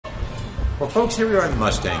Well, folks, here we are in the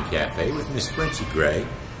Mustang Cafe with Miss Frenchie Gray.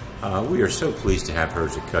 We are so pleased to have her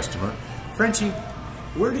as a customer. Frenchie,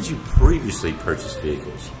 where did you previously purchase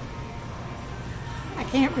vehicles? I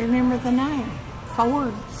can't remember the name.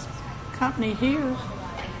 Ford's company here.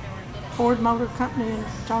 Ford Motor Company in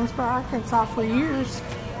Jonesboro, Arkansas for years.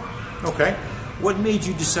 Okay. What made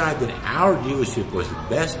you decide that our dealership was the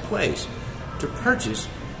best place to purchase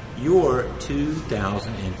your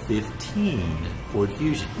 2015 Ford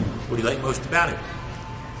Fusion? What do you like most about it?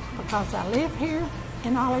 Because I live here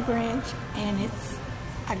in Olive Branch, and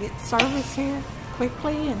I get service here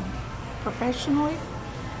quickly and professionally,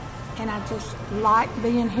 and I just like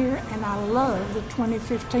being here, and I love the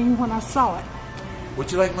 2015 when I saw it.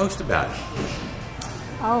 What you like most about it?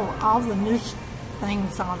 Oh, all the new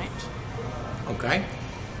things on it. Okay.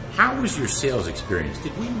 How was your sales experience?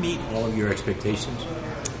 Did we meet all of your expectations?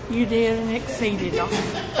 You did and exceeded them.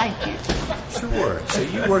 Thank you. Sure. So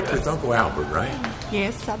you worked with Uncle Albert, right?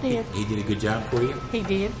 Yes, I did. He did a good job for you? He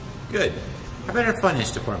did. Good. How about our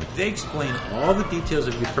finance department? Did they explain all the details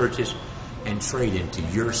of your purchase and trade-in to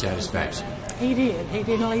your satisfaction? He did. He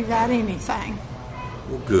didn't leave out anything.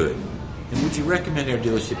 Well, good. And would you recommend our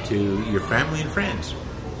dealership to your family and friends?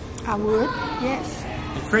 I would, yes.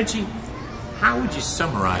 And Frenchie, how would you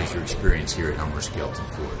summarize your experience here at Homer Skelton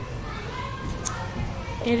Ford?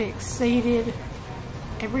 It exceeded,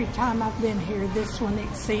 every time I've been here, this one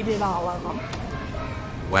exceeded all of them.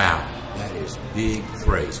 Wow, that is big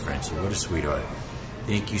praise, Frenchie. What a sweetheart.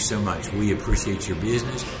 Thank you so much. We appreciate your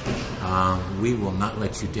business. We will not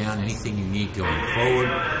let you down. Anything you need going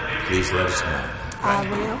forward, please let us know. I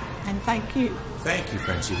will, and thank you. Thank you,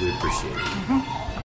 Frenchie. We appreciate it.